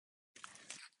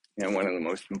one of the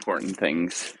most important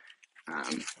things,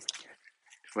 um,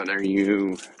 whether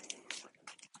you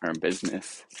are a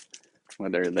business,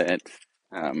 whether that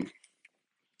um,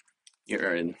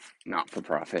 you're a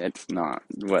not-for-profit, not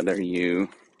whether you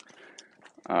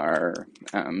are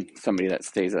somebody that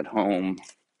stays at home,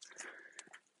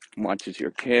 watches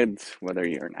your kids, whether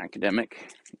you're an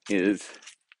academic, is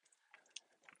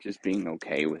just being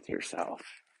okay with yourself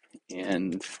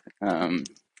and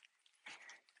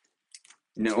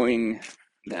knowing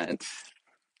that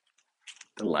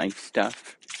the life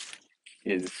stuff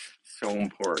is so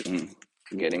important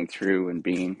to getting through and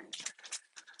being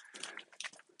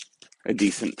a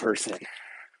decent person.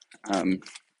 Um,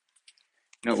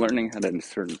 Learning how to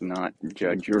sort of not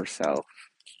judge yourself,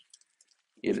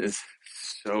 it is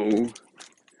so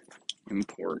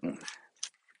important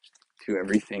to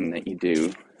everything that you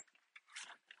do.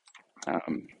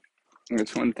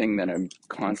 It's one thing that I'm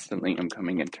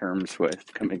coming to terms with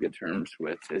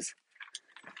is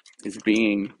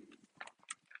being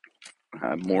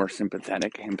more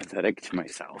empathetic to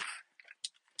myself,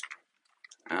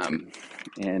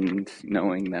 and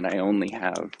knowing that I only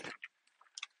have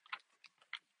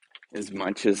as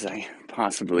much as I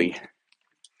possibly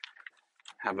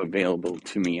have available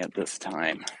to me at this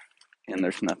time, and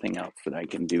there's nothing else that I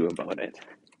can do about it.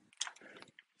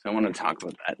 So I want to talk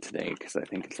about that today because I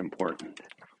think it's important.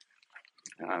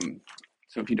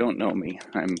 So if you don't know me,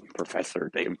 I'm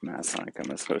Professor Dave Massock.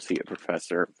 I'm Associate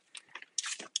Professor of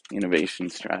Innovation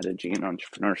Strategy and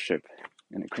Entrepreneurship,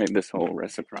 and I created this whole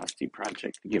reciprocity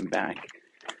project to give back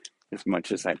as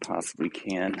much as I possibly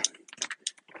can.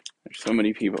 There's so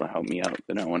many people that help me out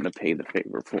that I want to pay the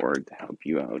favor forward to help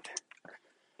you out.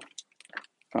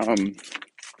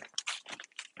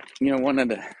 One of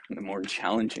the more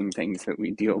challenging things that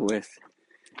we deal with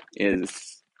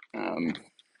is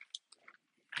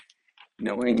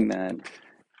knowing that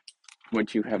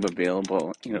what you have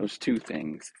available, there's two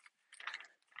things.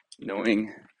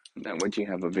 Knowing that what you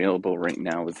have available right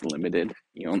now is limited.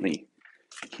 You only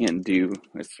can do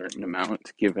a certain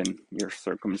amount given your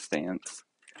circumstance.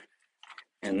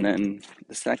 And then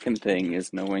the second thing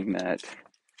is knowing that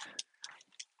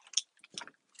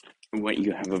what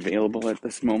you have available at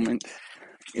this moment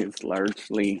is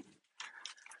largely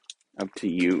up to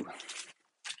you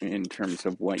in terms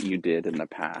of what you did in the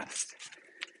past.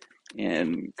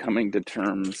 And coming to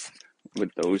terms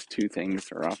with those two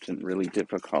things are often really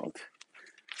difficult.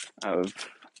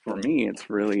 For me,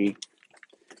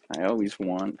 I always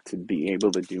want to be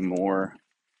able to do more,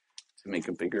 to make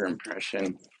a bigger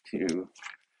impression, to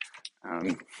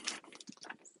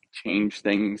change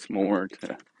things more,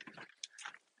 to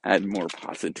add more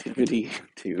positivity,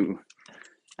 to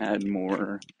add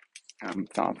more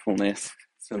thoughtfulness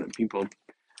so that people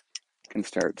can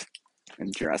start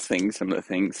addressing some of the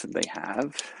things that they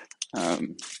have,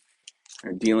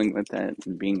 or dealing with that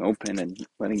and being open and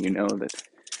letting you know that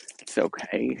it's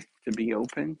okay to be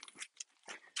open.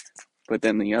 But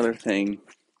then the other thing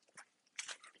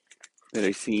that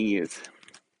I see is,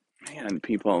 man,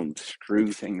 people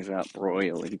screw things up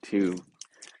royally too,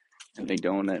 and they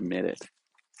don't admit it.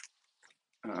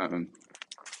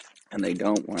 And they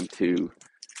don't want to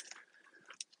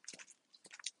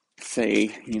say,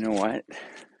 you know what,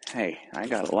 hey, I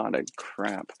got a lot of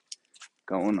crap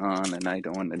going on and I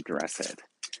don't want to address it.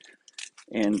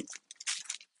 And,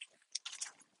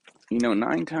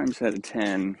 9 times out of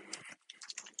 10,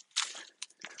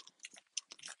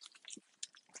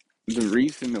 the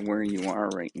reason that where you are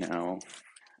right now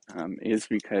is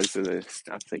because of the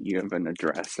stuff that you haven't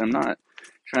addressed. I'm not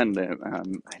trying to,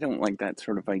 I don't like that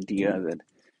sort of idea that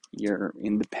you're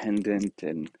independent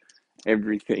and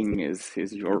everything is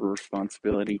your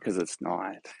responsibility, because it's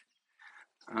not.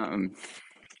 A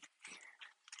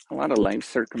lot of life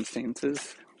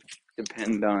circumstances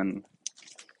depend on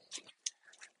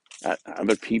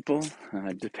other people,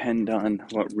 depend on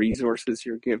what resources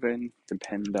you're given,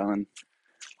 depend on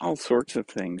all sorts of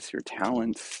things, your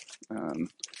talents,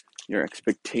 your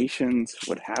expectations,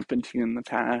 what happened to you in the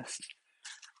past.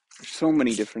 There's so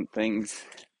many different things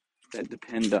that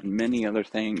depend on many other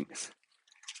things.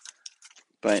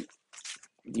 But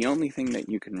the only thing that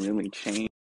you can really change,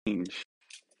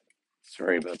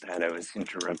 sorry about that, I was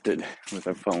interrupted with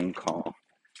a phone call.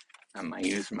 I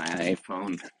use my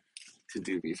iPhone to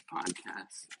do these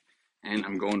podcasts, and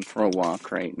I'm going for a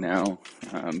walk right now.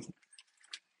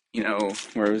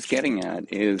 Where I was getting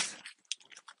at is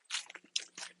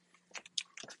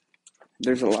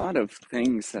there's a lot of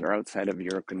things that are outside of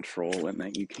your control and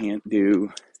that you can't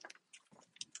do.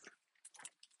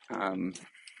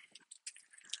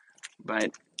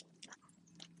 But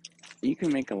you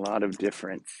can make a lot of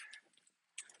difference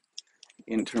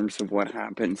in terms of what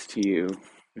happens to you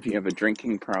if you have a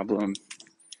drinking problem,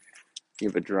 you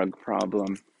have a drug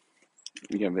problem,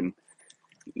 you have an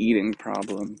eating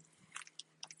problem.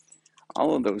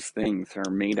 All of those things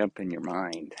are made up in your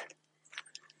mind.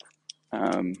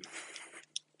 And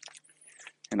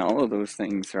all of those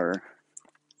things are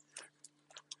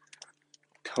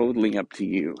totally up to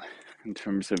you in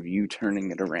terms of you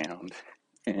turning it around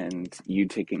and you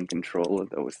taking control of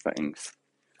those things.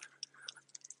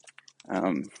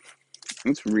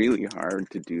 It's really hard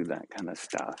to do that kind of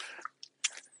stuff,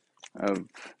 of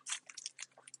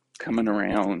coming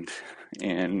around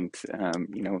and,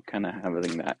 kind of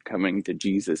having that coming to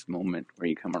Jesus moment where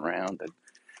you come around and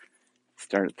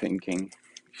start thinking,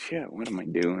 shit, what am I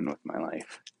doing with my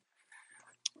life?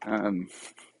 And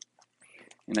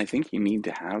I think you need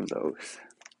to have those.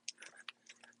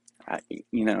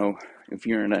 If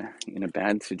you're in a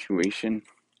bad situation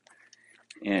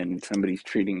and somebody's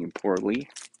treating you poorly,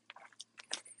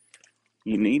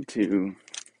 you need to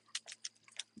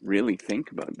really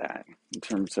think about that in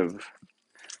terms of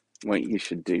what you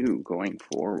should do going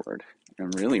forward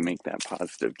and really make that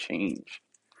positive change,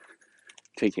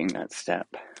 taking that step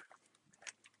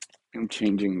and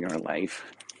changing your life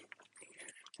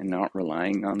and not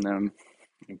relying on them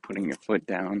and putting your foot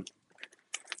down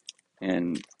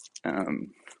and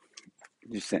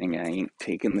just saying, I ain't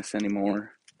taking this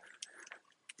anymore.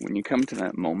 When you come to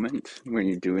that moment where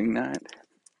you're doing that,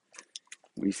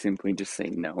 we simply just say,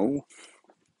 no,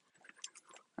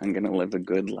 I'm going to live a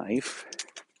good life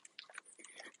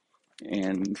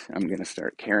and I'm going to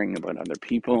start caring about other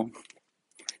people.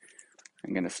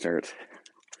 I'm going to start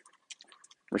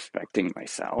respecting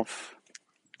myself.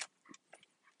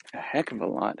 A heck of a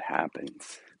lot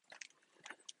happens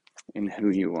in who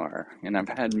you are. And I've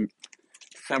had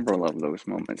several of those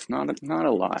moments, not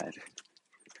a lot,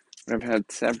 but I've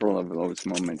had several of those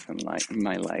moments in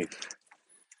my life.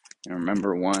 I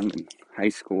remember one in high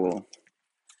school.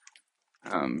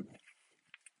 I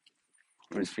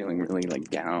was feeling really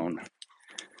down.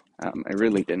 I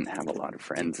really didn't have a lot of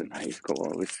friends in high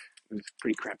school. It was a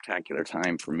pretty craptacular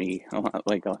time for me,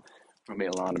 probably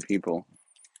a lot of people.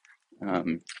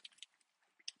 And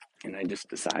I just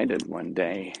decided one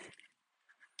day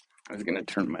I was going to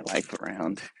turn my life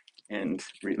around and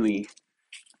really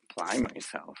apply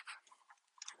myself.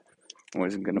 I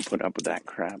wasn't going to put up with that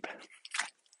crap.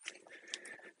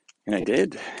 And I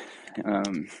did.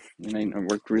 And I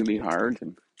worked really hard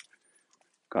and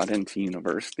got into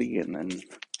university, and then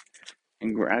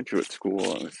in graduate school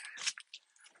I was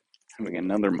having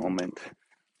another moment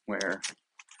where I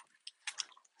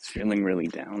was feeling really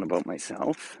down about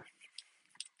myself.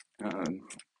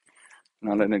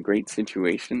 Not in a great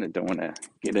situation. I don't want to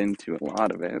get into a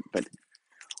lot of it, but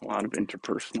a lot of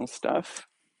interpersonal stuff.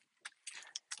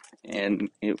 And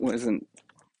it wasn't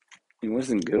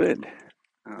good.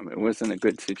 It wasn't a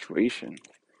good situation.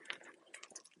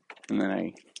 And then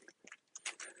I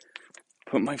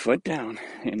put my foot down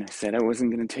and I said I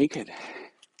wasn't going to take it.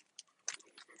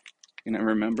 And I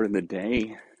remember the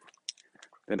day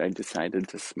that I decided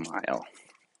to smile.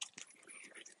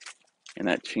 And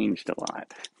that changed a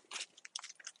lot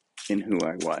in who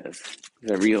I was.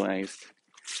 Because I realized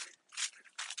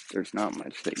there's not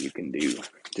much that you can do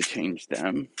to change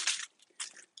them.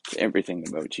 It's everything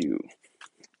about you.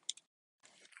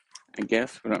 I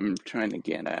guess what I'm trying to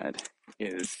get at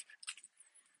is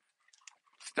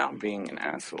stop being an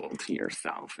asshole to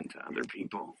yourself and to other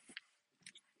people.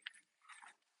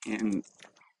 And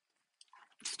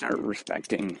start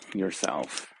respecting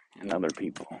yourself and other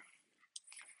people.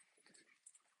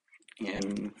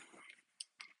 And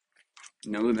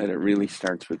know that it really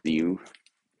starts with you,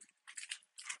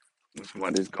 with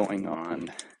what is going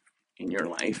on in your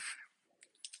life.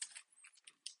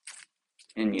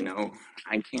 And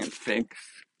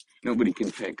nobody can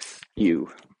fix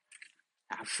you.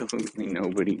 Absolutely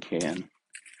nobody can.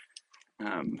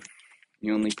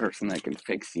 The only person that can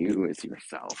fix you is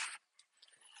yourself.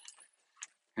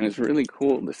 And it's really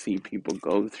cool to see people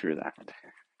go through that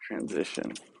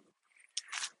transition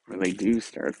where they do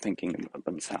start thinking about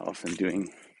themselves and doing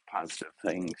positive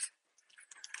things.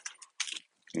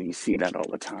 And you see that all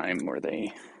the time where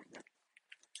they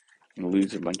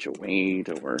lose a bunch of weight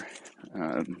or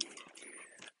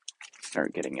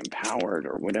start getting empowered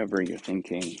or whatever you're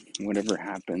thinking, whatever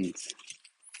happens.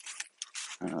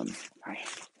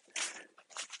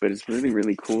 But it's really,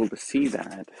 really cool to see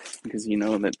that because you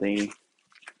know that they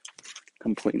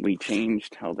completely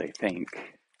changed how they think.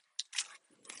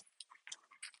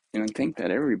 And I think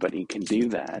that everybody can do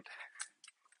that.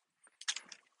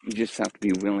 You just have to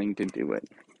be willing to do it.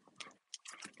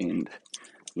 And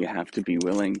you have to be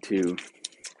willing to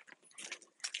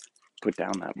put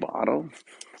down that bottle.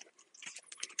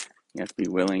 You have to be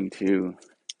willing to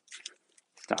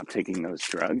stop taking those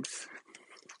drugs.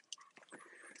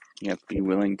 You have to be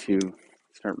willing to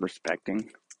start respecting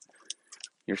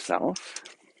yourself.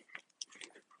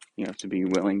 You have to be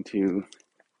willing to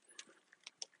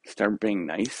start being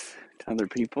nice to other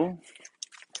people,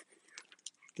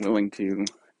 willing to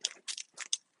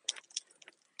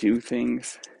do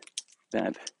things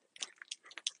that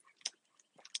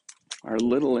are a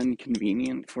little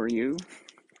inconvenient for you,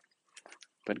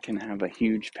 but can have a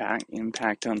huge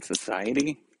impact on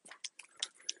society.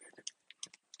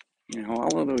 You know,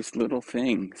 all of those little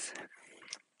things,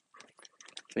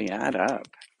 they add up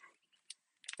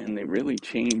and they really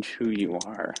change who you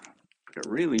are. But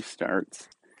it really starts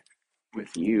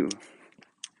with you.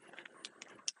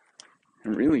 It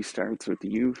really starts with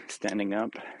you standing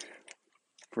up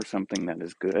for something that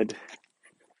is good,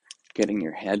 getting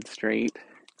your head straight,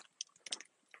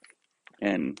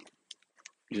 and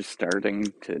just starting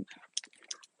to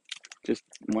just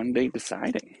one day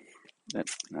deciding that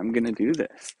I'm going to do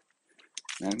this.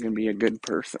 And I'm going to be a good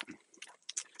person.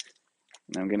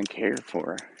 And I'm going to care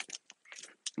for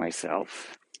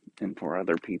myself and for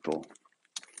other people.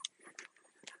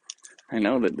 I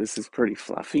know that this is pretty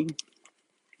fluffy.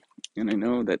 And I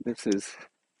know that this is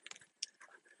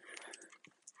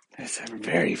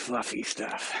very fluffy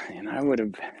stuff. And I would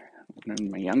have,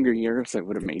 in my younger years, I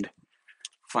would have made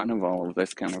fun of all of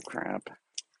this kind of crap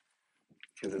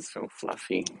because it's so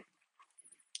fluffy.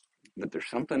 But there's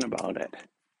something about it.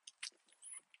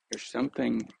 There's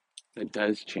something that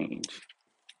does change.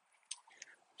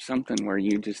 Something where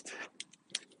you just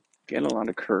get a lot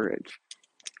of courage.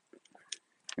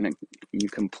 And you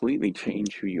completely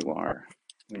change who you are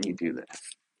when you do this.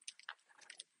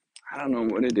 I don't know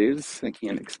what it is. I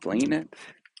can't explain it.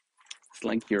 It's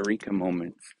like eureka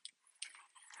moments.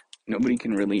 Nobody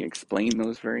can really explain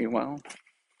those very well.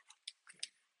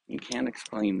 You can't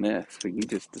explain this, but you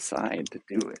just decide to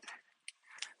do it.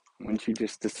 Once you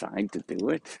just decide to do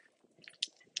it,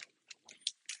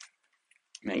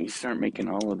 man, you start making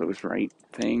all of those right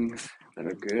things that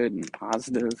are good and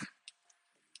positive,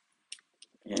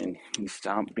 and you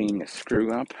stop being a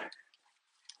screw up,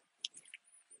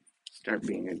 start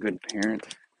being a good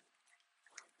parent,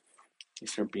 you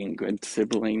start being good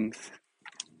siblings,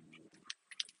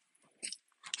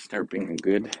 start being a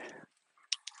good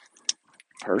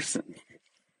person.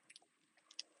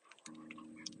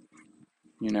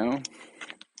 You know,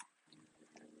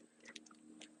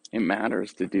 it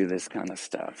matters to do this kind of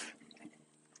stuff.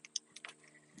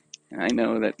 And I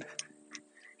know that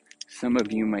some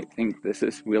of you might think this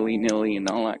is willy-nilly and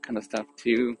all that kind of stuff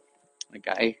too, like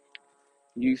I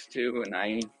used to, and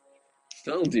I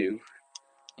still do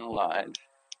a lot.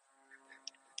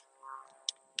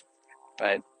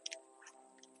 But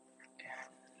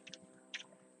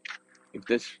if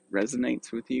this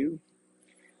resonates with you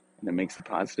and it makes a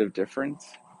positive difference,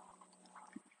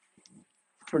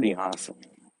 it's pretty awesome.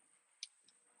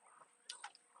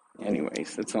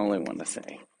 Anyways, that's all I want to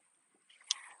say.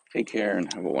 Take care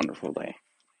and have a wonderful day.